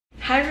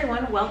Hi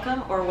everyone,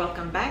 welcome or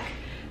welcome back.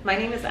 My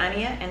name is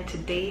Anya and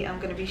today I'm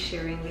going to be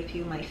sharing with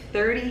you my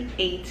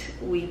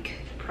 38-week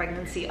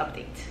pregnancy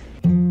update.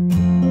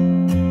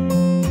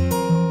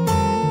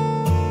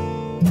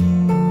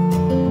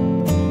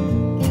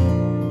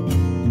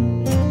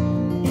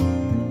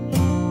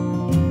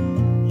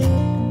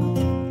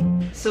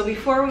 So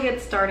before we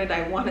get started,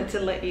 I wanted to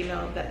let you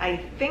know that I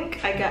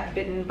think I got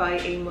bitten by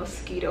a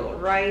mosquito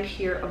right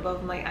here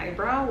above my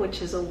eyebrow,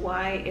 which is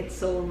why it's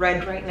so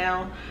red right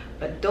now,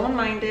 but don't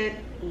mind it.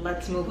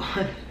 Let's move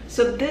on.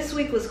 So this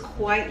week was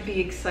quite the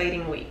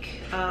exciting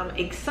week.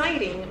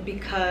 Exciting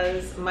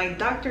because my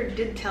doctor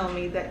did tell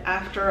me that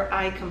after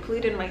I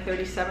completed my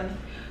 37th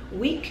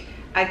week,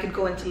 I could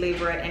go into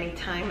labor at any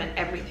time and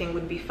everything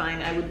would be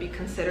fine. I would be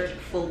considered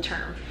full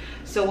term.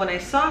 So when I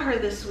saw her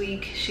this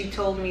week, she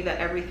told me that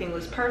everything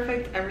was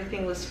perfect,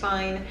 everything was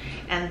fine,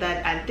 and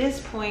that at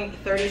this point,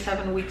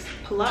 37 weeks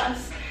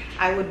plus,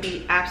 I would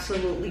be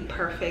absolutely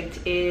perfect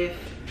if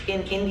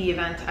in the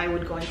event I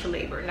would go into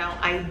labor. Now,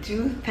 I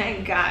do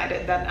thank God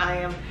that I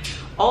am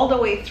all the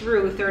way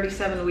through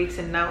 37 weeks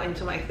and now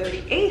into my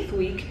 38th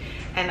week,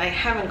 and I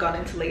haven't gone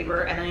into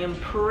labor, and I am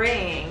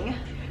praying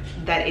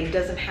that it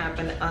doesn't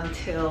happen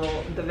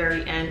until the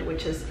very end,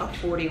 which is a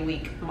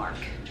 40-week mark.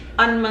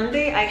 On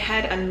Monday, I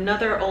had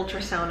another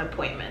ultrasound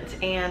appointment,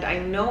 and I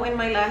know in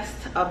my last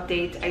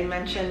update I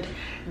mentioned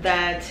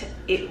that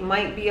it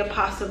might be a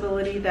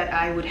possibility that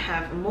I would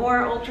have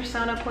more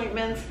ultrasound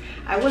appointments.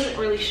 I wasn't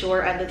really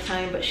sure at the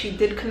time, but she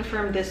did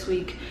confirm this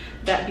week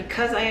that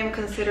because I am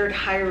considered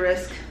high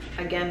risk,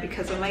 again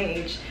because of my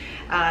age,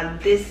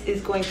 this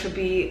is going to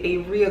be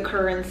a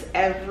reoccurrence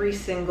every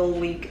single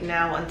week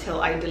now until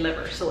I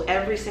deliver. So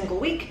every single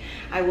week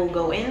I will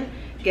go in,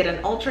 get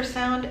an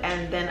ultrasound,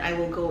 and then I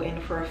will go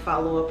in for a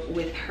follow-up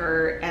with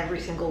her every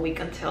single week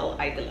until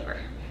I deliver.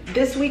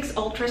 This week's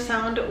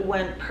ultrasound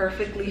went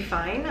perfectly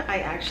fine. I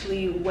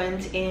actually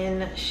went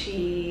in,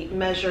 she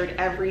measured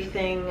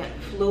everything,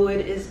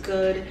 fluid is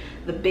good,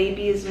 the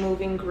baby is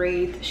moving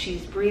great,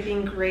 she's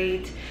breathing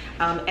great,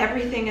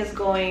 everything is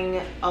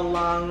going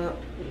along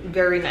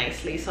very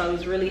nicely, so I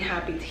was really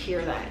happy to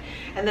hear that.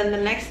 And then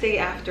the next day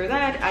after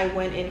that, I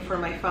went in for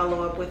my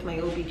follow-up with my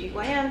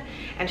OBGYN,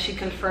 and she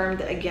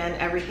confirmed again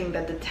everything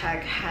that the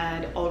tech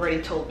had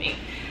already told me.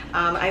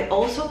 I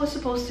also was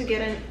supposed to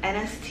get an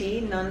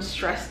NST,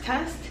 non-stress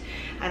test,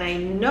 and I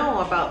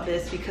know about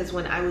this because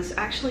when I was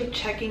actually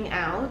checking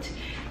out,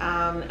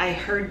 I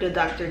heard the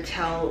doctor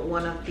tell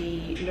one of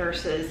the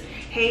nurses,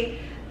 hey,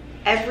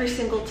 every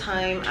single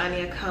time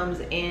Anya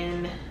comes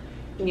in,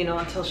 you know,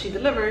 until she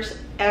delivers,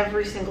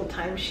 every single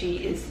time she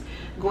is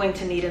going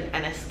to need an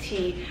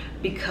NST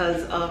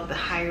because of the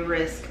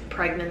high-risk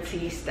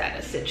pregnancy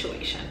status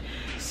situation.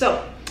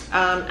 So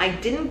I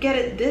didn't get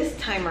it this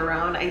time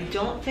around. I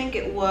don't think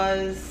it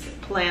was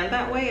planned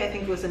that way. I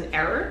think it was an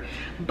error,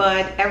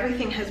 but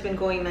everything has been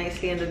going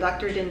nicely and the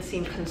doctor didn't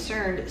seem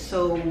concerned,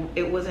 so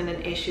it wasn't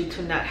an issue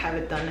to not have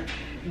it done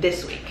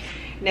this week.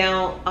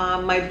 Now,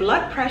 my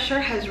blood pressure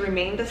has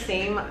remained the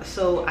same,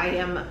 so I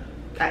am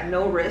at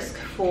no risk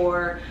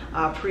for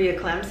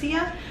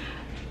preeclampsia.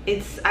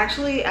 It's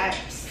actually at,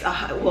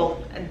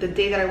 well, the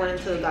day that I went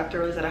into the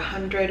doctor was at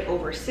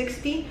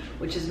 100/60,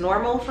 which is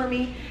normal for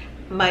me.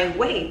 My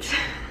weight,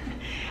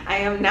 I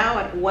am now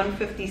at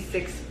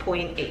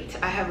 156.8.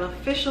 I have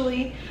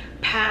officially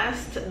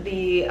passed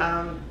the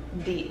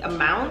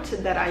amount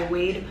that I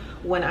weighed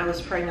when I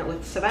was pregnant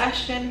with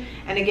Sebastian.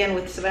 And again,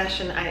 with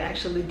Sebastian, I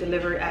actually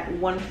delivered at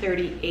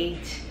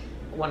 138.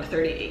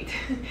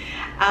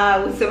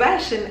 With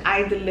Sebastian,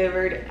 I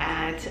delivered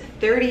at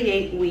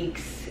 38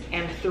 weeks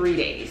and 3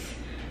 days.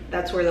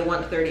 That's where the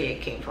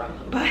 138 came from.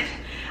 But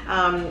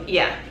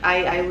yeah,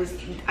 I was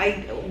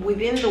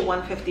within the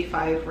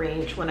 155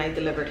 range when I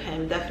delivered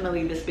him.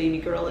 Definitely this baby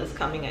girl is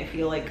coming, I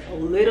feel like, a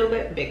little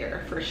bit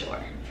bigger for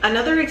sure.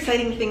 Another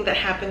exciting thing that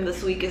happened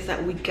this week is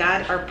that we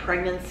got our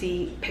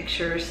pregnancy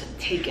pictures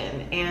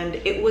taken, and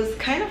it was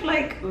kind of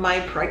like my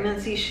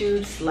pregnancy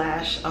shoot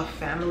slash a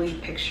family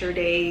picture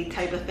day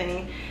type of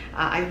thing.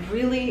 I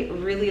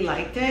really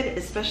liked it,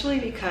 especially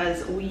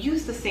because we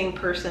used the same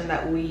person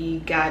that we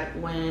got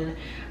when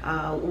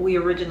we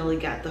originally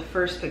got the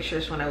first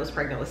pictures when I was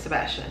pregnant with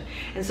Sebastian.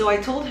 And so I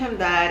told him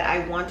that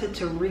I wanted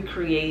to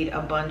recreate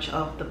a bunch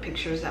of the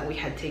pictures that we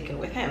had taken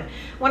with him.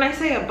 When I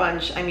say a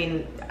bunch, I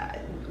mean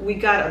we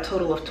got a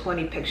total of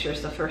 20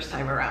 pictures the first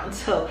time around.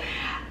 So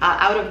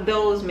out of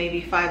those,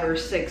 maybe 5 or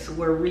 6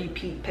 were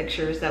repeat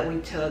pictures that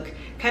we took,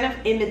 kind of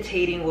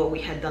imitating what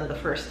we had done the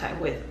first time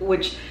with,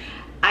 which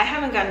I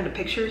haven't gotten the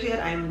pictures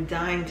yet. I'm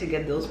dying to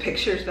get those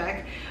pictures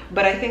back,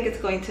 but I think it's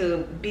going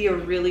to be a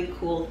really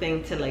cool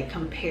thing to like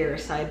compare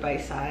side by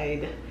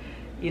side,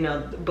 you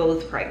know,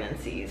 both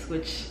pregnancies,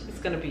 which is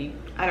gonna be,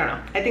 I don't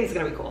know, I think it's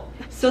gonna be cool.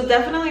 So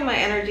definitely my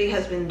energy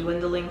has been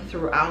dwindling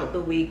throughout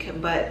the week,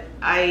 but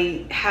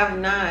I have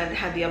not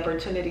had the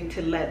opportunity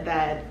to let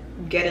that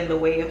get in the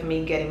way of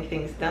me getting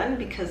things done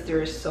because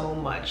there is so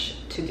much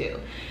to do.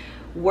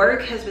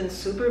 Work has been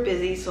super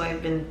busy, so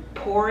I've been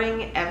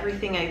pouring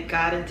everything I've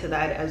got into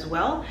that as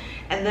well,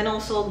 and then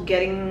also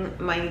getting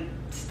my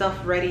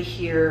stuff ready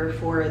here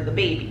for the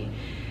baby.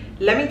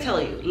 Let me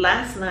tell you,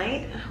 last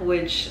night,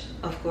 which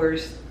of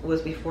course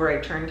was before I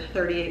turned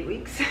 38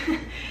 weeks,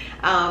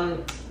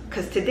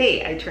 because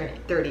today I turned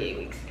 38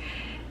 weeks.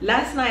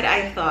 Last night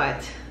I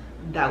thought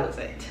that was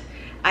it.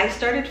 I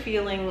started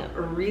feeling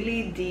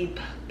really deep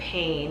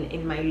pain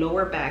in my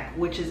lower back,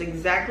 which is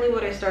exactly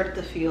what I started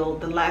to feel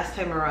the last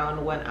time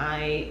around when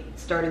I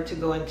started to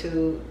go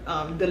into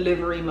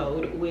delivery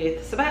mode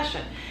with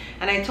Sebastian.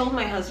 And I told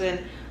my husband,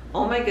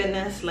 oh my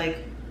goodness, like,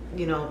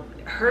 you know,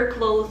 her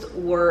clothes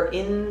were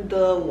in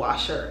the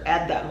washer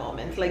at that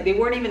moment. Like, they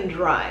weren't even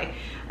dry.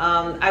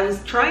 I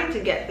was trying to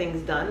get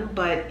things done,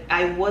 but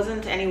I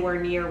wasn't anywhere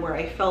near where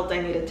I felt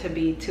I needed to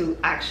be to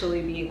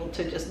actually be able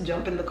to just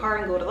jump in the car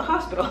and go to the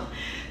hospital.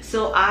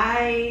 So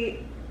I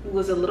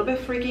was a little bit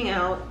freaking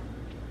out,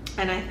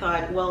 and I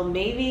thought, well,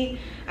 maybe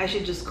I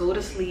should just go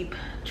to sleep,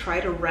 try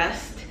to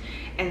rest,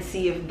 and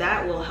see if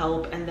that will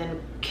help, and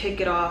then kick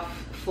it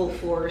off full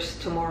force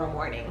tomorrow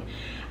morning.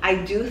 I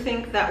do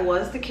think that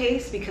was the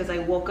case because I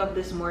woke up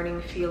this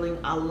morning feeling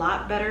a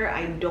lot better.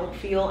 I don't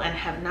feel and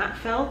have not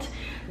felt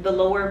the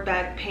lower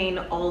back pain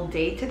all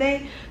day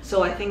today.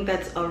 So I think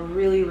that's a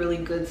really, really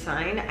good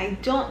sign. I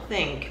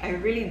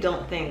really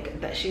don't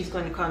think that she's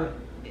going to come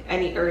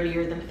any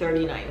earlier than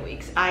 39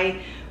 weeks.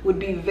 I would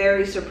be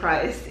very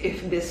surprised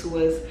if this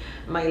was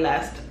my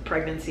last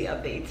pregnancy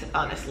update,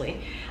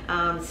 honestly.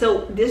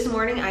 So this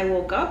morning I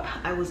woke up,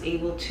 I was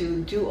able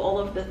to do all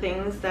of the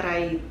things that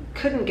I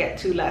couldn't get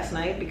to last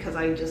night because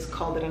I just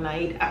called it a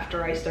night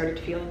after I started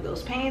feeling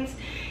those pains.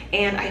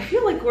 And I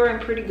feel like we're in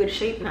pretty good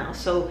shape now.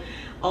 So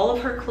all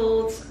of her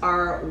clothes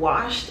are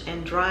washed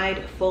and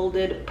dried,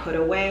 folded, put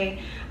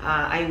away.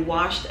 I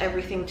washed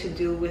everything to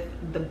do with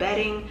the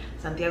bedding.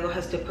 Santiago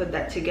has to put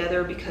that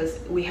together because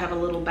we have a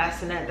little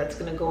bassinet that's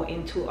gonna go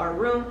into our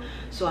room.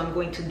 So I'm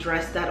going to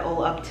dress that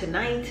all up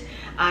tonight.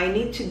 I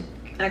need to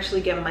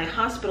actually get my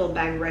hospital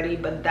bag ready,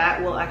 but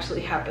that will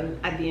actually happen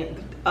at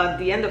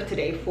the end of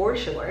today for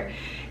sure.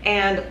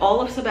 And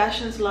all of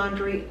Sebastian's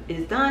laundry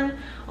is done.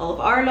 All of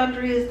our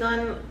laundry is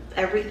done.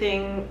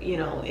 Everything, you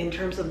know, in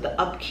terms of the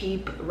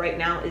upkeep right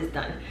now is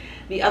done.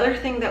 The other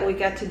thing that we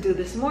got to do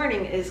this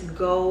morning is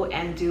go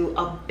and do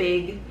a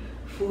big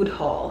food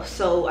haul.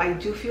 So I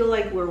do feel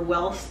like we're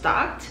well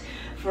stocked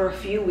for a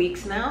few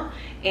weeks now,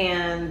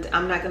 and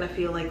I'm not gonna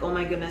feel like, oh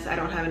my goodness, I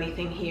don't have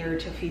anything here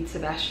to feed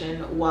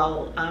Sebastian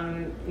while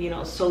I'm, you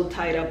know, so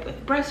tied up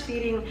with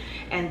breastfeeding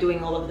and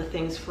doing all of the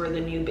things for the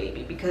new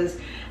baby. Because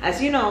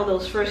as you know,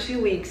 those first few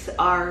weeks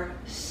are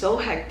so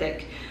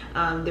hectic.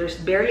 There's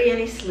barely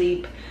any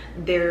sleep.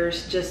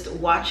 There's just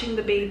watching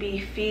the baby,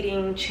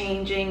 feeding,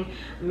 changing,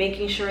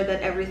 making sure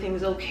that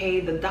everything's okay,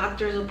 the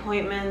doctor's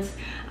appointments,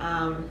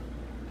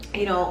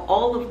 you know,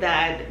 all of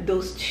that.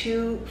 Those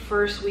 2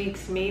 first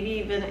weeks, maybe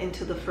even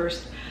into the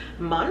first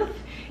month,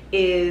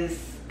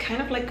 is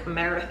kind of like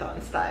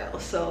marathon style.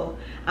 So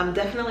I'm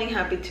definitely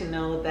happy to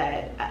know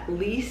that at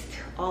least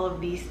all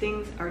of these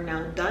things are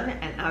now done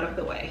and out of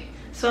the way.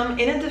 So I'm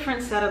in a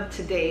different setup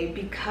today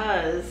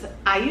because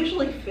I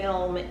usually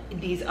film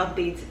these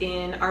updates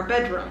in our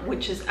bedroom,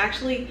 which is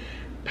actually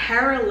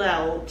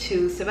parallel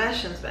to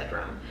Sebastian's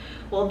bedroom.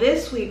 Well,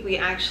 this week we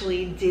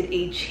actually did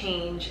a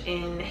change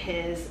in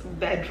his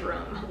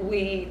bedroom.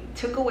 We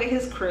took away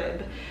his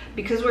crib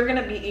because we're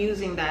gonna be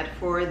using that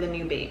for the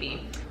new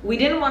baby. We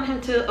didn't want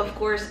him to, of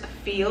course,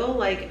 feel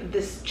like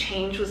this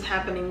change was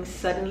happening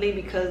suddenly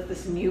because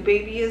this new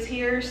baby is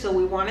here. So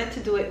we wanted to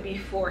do it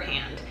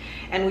beforehand.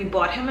 And we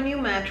bought him a new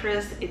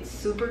mattress. It's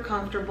super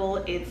comfortable.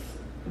 It's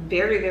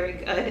very, very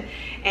good.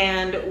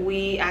 And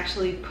we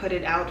actually put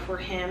it out for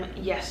him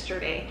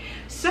yesterday.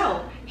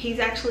 So he's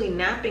actually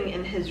napping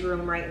in his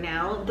room right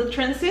now. The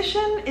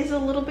transition is a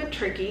little bit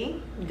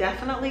tricky,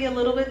 definitely a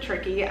little bit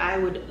tricky. I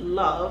would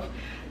love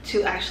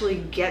to actually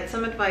get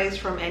some advice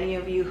from any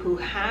of you who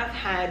have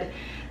had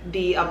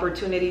the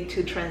opportunity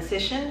to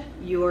transition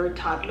your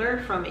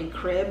toddler from a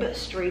crib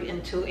straight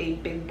into a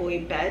big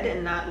boy bed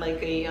and not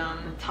like a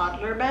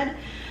toddler bed,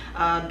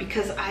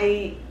 because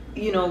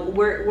you know,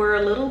 we're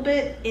a little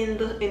bit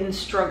in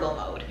struggle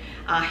mode.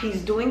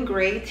 He's doing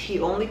great. He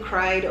only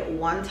cried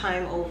one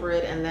time over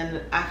it, and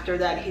then after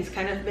that he's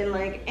kind of been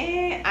like,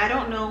 I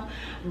don't know.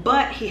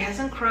 But he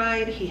hasn't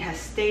cried, he has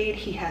stayed,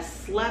 he has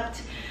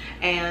slept,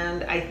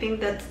 and I think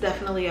that's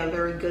definitely a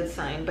very good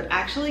sign. But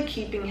actually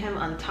keeping him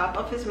on top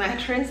of his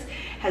mattress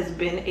has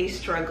been a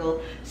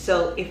struggle.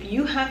 So if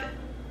you have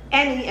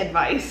any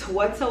advice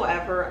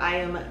whatsoever, I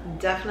am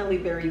definitely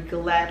very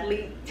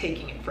gladly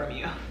taking it from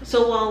you.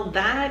 So while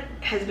that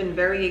has been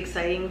very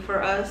exciting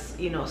for us,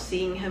 you know,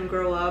 seeing him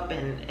grow up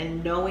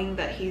and knowing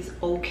that he's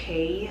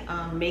okay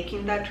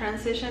making that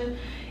transition,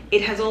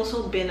 it has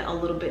also been a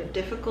little bit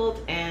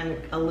difficult and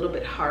a little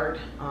bit hard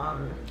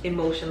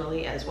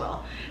emotionally as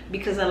well,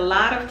 because a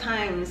lot of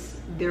times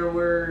there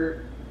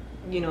were,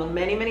 you know,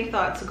 many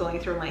thoughts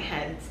going through my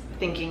head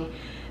thinking,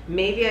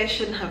 maybe I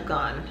shouldn't have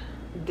gone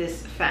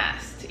this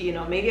fast, you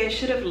know, maybe I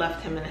should have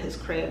left him in his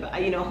crib.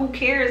 You know, who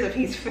cares if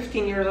he's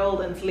 15 years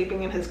old and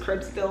sleeping in his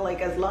crib still? Like,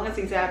 as long as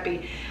he's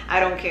happy, I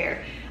don't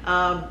care.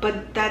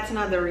 But that's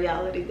not the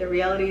reality. The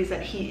reality is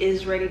that he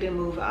is ready to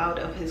move out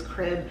of his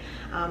crib.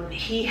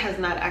 He has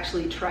not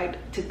actually tried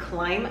to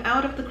climb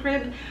out of the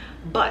crib,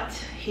 but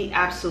he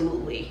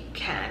absolutely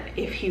can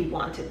if he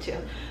wanted to.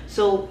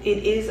 So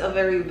it is a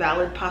very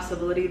valid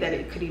possibility that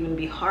it could even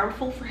be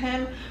harmful for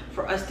him,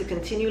 for us to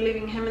continue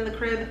leaving him in the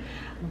crib.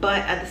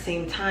 But at the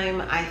same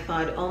time, I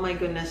thought, oh my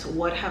goodness,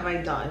 what have I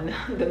done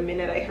the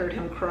minute I heard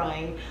him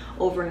crying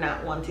over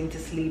not wanting to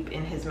sleep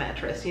in his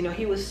mattress. You know,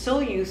 he was so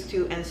used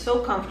to and so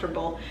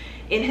comfortable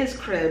in his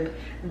crib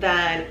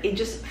that it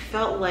just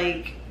felt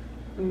like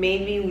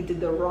maybe we did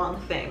the wrong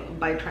thing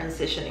by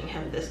transitioning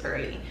him this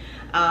early.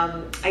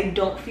 I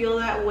don't feel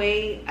that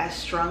way as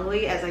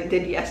strongly as I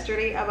did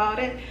yesterday about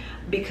it,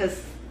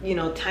 because, you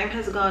know, time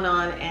has gone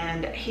on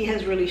and he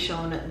has really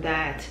shown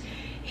that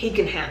he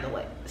can handle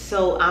it.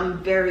 So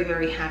I'm very,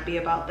 very happy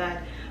about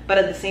that. But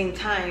at the same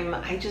time,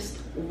 I just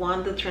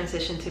want the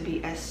transition to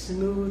be as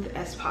smooth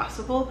as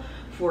possible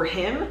for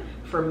him,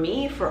 for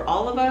me, for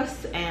all of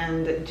us,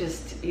 and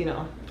just, you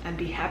know, and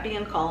be happy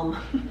and calm.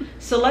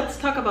 So let's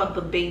talk about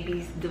the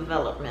baby's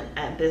development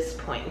at this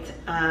point,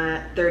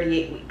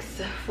 38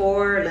 weeks.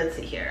 Let's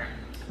see here.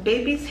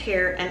 Baby's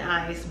hair and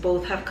eyes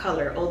both have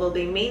color, although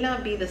they may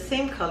not be the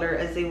same color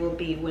as they will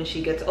be when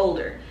she gets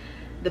older.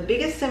 The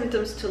biggest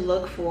symptoms to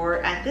look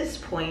for at this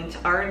point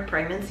are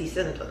pregnancy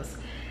symptoms.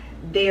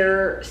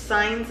 They're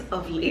signs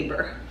of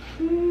labor.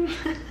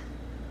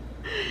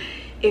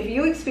 If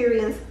you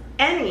experience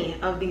any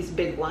of these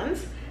big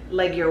ones,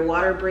 like your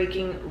water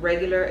breaking,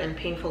 regular and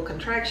painful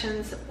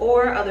contractions,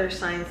 or other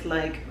signs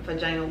like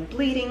vaginal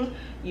bleeding,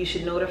 you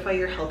should notify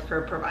your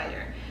healthcare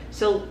provider.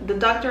 So the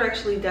doctor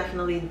actually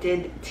definitely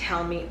did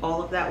tell me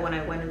all of that when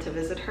I went in to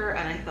visit her,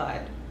 and I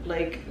thought,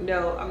 like,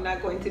 no, I'm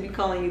not going to be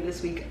calling you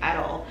this week at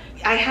all.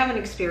 I haven't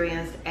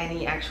experienced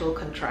any actual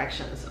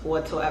contractions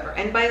whatsoever.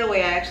 And by the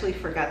way, I actually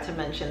forgot to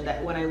mention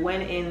that when I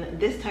went in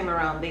this time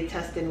around, they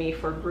tested me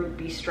for group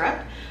B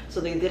strep.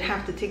 So they did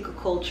have to take a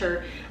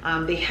culture.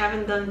 They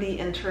haven't done the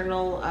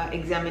internal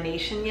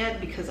examination yet,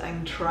 because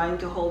I'm trying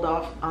to hold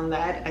off on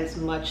that as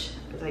much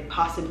as I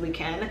possibly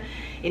can.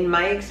 In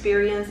my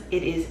experience,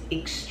 it is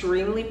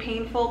extremely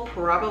painful,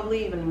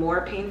 probably even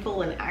more painful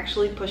than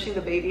actually pushing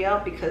the baby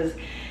out, because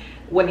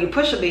when you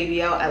push a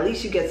baby out, at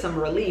least you get some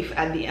relief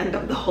at the end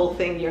of the whole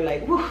thing. You're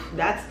like, whew,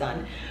 that's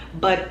done.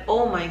 But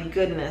oh my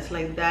goodness,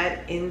 like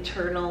that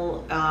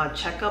internal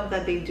checkup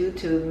that they do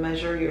to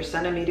measure your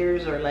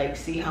centimeters or like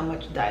see how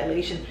much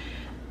dilation,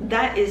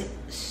 that is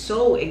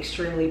so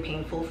extremely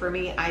painful for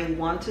me. I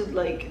want to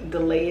like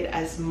delay it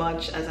as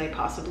much as I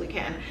possibly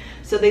can.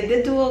 So they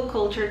did do a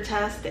culture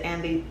test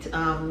and they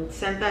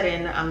sent that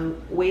in.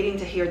 I'm waiting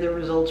to hear the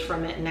results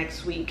from it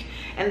next week,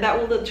 and that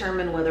will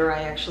determine whether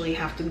I actually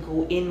have to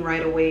go in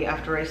right away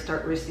after I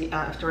start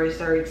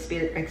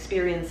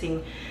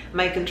experiencing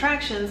my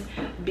contractions,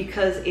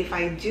 because if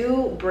I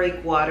do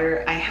break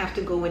water, I have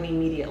to go in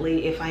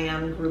immediately if I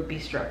am group B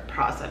strep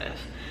positive.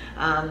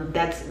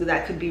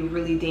 That could be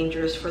really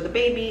dangerous for the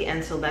baby,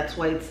 and so that's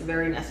why it's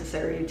very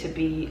necessary to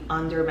be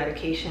under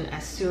medication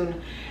as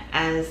soon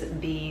as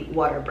the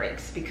water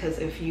breaks. Because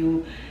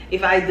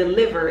if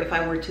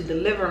I were to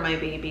deliver my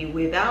baby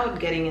without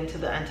getting into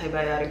the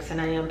antibiotics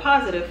and I am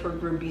positive for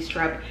group B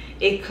strep,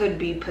 it could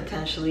be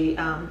potentially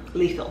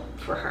lethal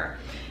for her.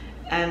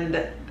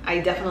 And I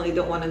definitely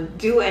don't want to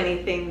do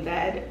anything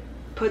that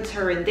puts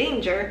her in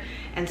danger,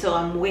 and so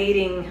I'm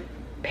waiting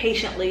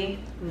patiently,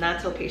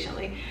 not so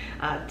patiently,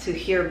 to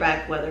hear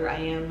back whether I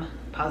am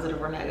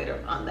positive or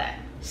negative on that.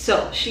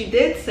 So she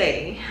did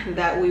say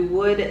that we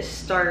would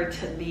start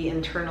the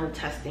internal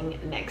testing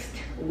next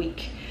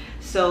week.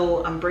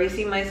 So I'm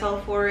bracing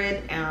myself for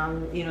it.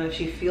 You know, if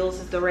she feels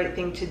it's the right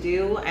thing to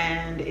do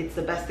and it's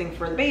the best thing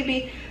for the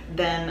baby,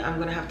 then I'm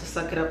gonna have to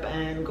suck it up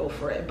and go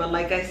for it. But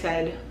like I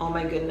said, oh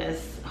my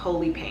goodness,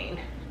 holy pain.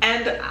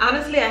 And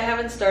honestly, I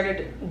haven't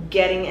started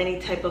getting any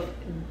type of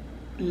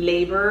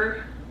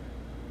labor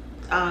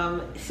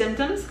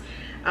symptoms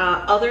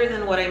other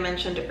than what I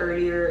mentioned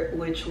earlier,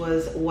 which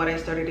was what I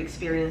started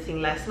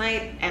experiencing last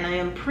night, and I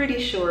am pretty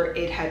sure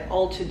it had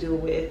all to do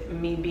with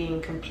me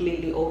being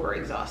completely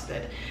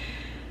overexhausted.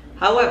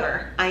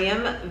 However, I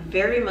am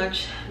very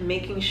much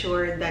making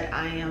sure that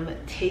I am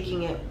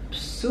taking it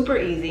super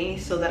easy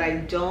so that I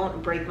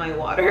don't break my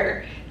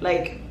water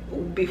like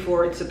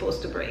before it's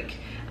supposed to break.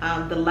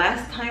 The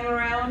last time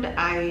around,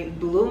 I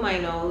blew my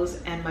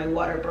nose and my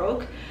water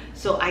broke.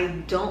 So I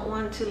don't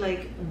want to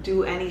like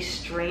do any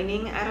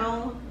straining at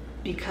all,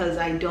 because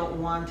I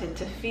don't want it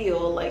to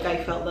feel like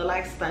I felt the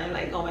last time,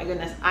 like, oh my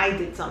goodness, I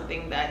did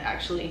something that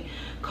actually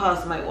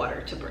caused my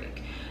water to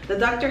break. The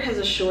doctor has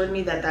assured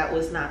me that that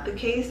was not the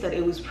case, that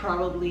it was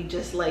probably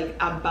just like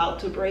about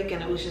to break,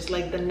 and it was just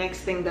like the next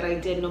thing that I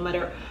did, no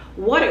matter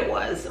what it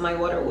was, my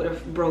water would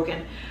have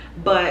broken.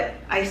 But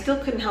I still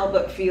couldn't help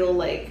but feel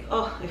like,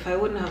 oh, if I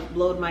wouldn't have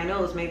blown my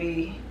nose,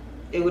 maybe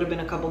it would have been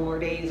a couple more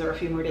days or a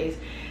few more days.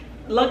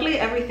 Luckily,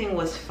 everything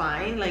was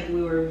fine. Like,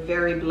 we were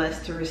very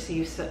blessed to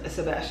receive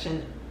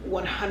Sebastian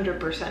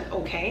 100%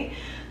 okay.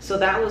 So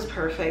that was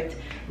perfect.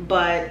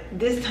 But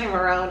this time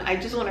around, I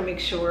just want to make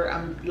sure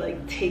I'm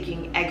like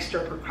taking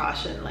extra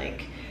precaution,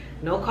 like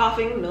no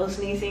coughing, no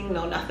sneezing,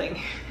 no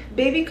nothing.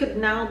 Baby could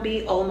now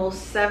be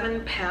almost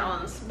 7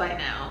 pounds by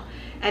now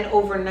and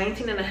over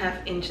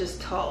 19.5 inches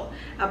tall,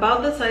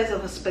 about the size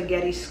of a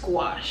spaghetti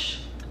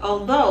squash.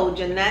 Although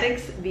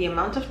genetics, the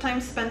amount of time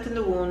spent in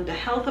the womb, the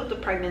health of the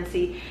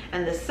pregnancy,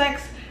 and the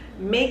sex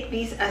make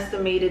these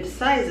estimated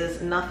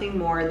sizes nothing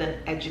more than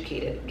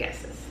educated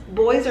guesses.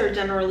 Boys are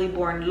generally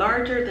born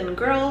larger than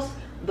girls,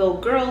 though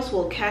girls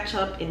will catch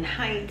up in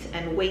height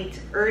and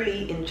weight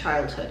early in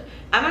childhood.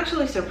 I'm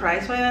actually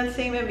surprised by that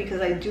statement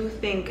because I do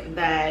think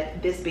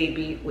that this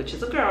baby, which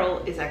is a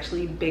girl, is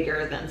actually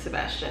bigger than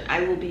Sebastian.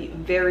 I will be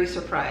very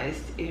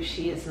surprised if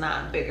she is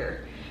not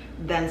bigger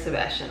than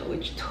Sebastian,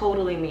 which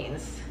totally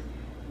means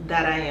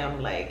that I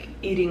am like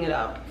eating it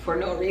up for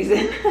no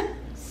reason.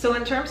 So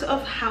in terms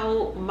of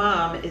how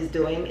mom is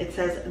doing, it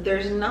says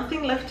there's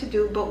nothing left to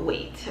do but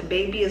wait.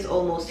 Baby is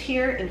almost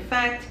here. In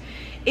fact,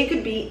 it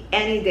could be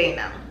any day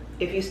now.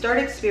 If you start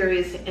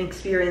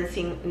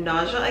experiencing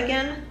nausea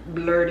again,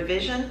 blurred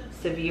vision,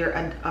 severe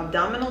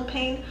abdominal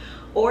pain,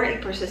 or a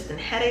persistent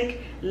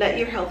headache, let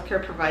your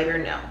healthcare provider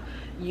know.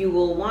 You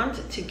will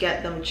want to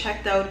get them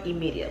checked out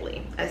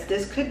immediately, as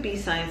this could be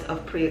signs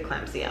of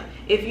preeclampsia.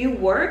 If you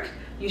work,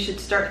 you should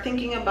start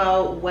thinking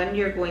about when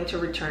you're going to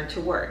return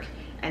to work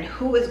and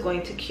who is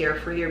going to care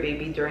for your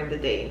baby during the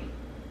day.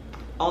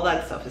 All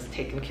that stuff is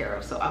taken care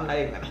of, so I'm not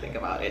even gonna think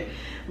about it.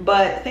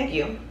 But thank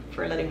you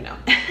for letting me know.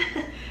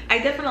 I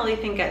definitely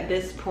think at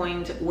this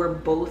point we're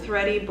both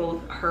ready,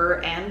 both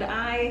her and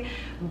I,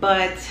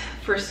 but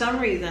for some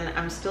reason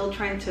I'm still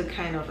trying to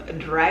kind of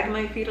drag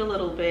my feet a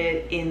little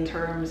bit in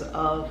terms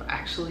of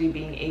actually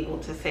being able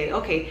to say,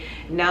 okay,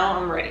 now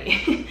I'm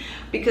ready.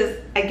 Because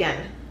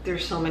again,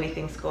 there's so many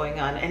things going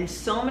on and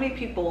so many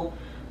people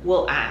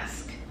will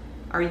ask,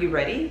 are you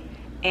ready?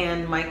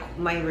 And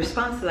my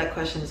response to that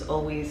question is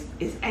always,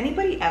 is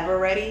anybody ever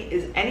ready?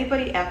 Is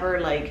anybody ever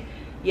like,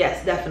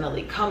 yes,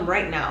 definitely, come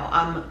right now.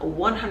 I'm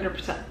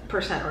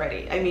 100%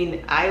 ready. I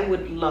mean, I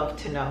would love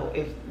to know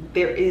if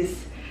there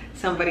is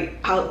somebody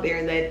out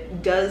there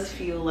that does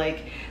feel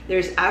like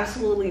there's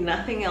absolutely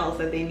nothing else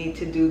that they need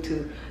to do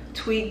to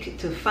tweak,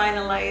 to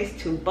finalize,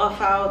 to buff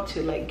out,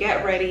 to like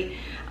get ready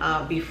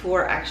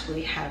before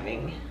actually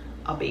having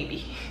a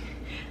baby,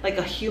 like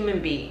a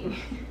human being.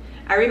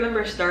 I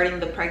remember starting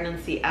the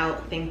pregnancy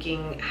out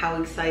thinking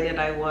how excited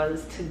I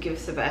was to give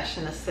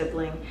Sebastian a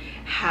sibling,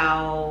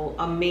 how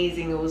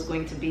amazing it was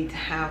going to be to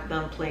have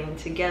them playing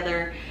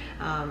together,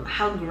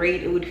 how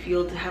great it would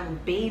feel to have a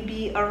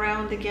baby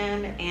around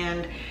again.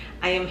 And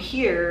I am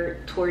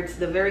here towards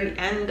the very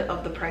end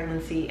of the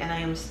pregnancy and I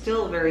am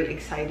still very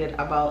excited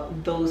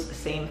about those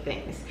same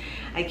things.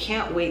 I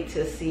can't wait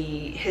to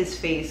see his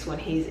face when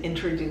he's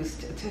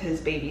introduced to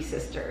his baby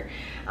sister.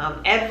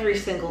 Every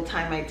single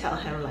time I tell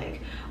him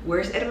like,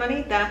 where's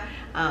Hermanita?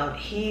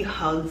 He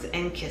hugs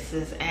and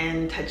kisses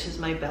and touches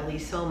my belly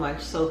so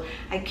much. So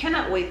I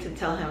cannot wait to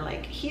tell him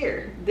like,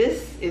 here,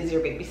 this is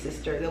your baby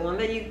sister, the one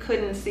that you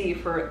couldn't see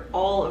for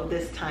all of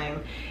this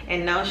time.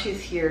 And now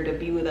she's here to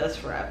be with us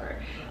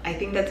forever. I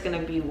think that's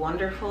gonna be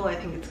wonderful. I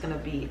think it's gonna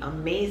be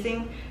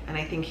amazing. And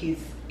I think he's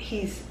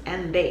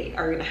and they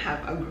are gonna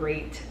have a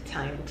great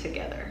time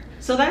together.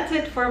 So that's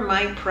it for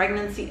my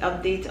pregnancy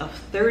update of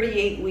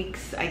 38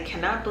 weeks. I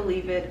cannot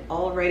believe it,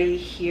 already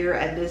here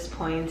at this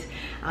point.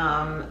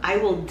 I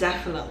will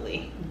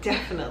definitely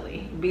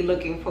be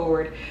looking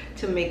forward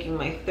to making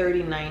my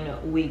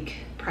 39-week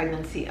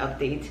pregnancy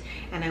update,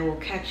 and I will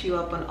catch you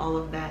up on all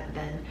of that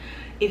then.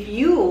 If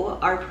you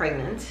are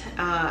pregnant,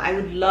 I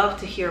would love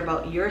to hear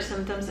about your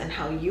symptoms and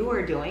how you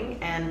are doing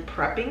and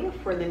prepping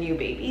for the new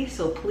baby.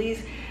 So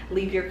please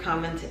leave your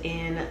comment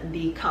in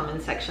the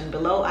comment section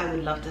below. I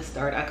would love to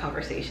start a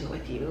conversation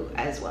with you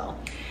as well.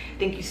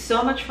 Thank you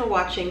so much for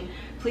watching.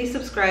 Please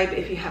subscribe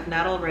if you have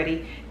not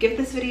already. Give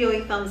this video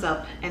a thumbs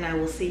up and I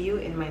will see you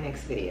in my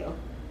next video.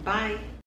 Bye.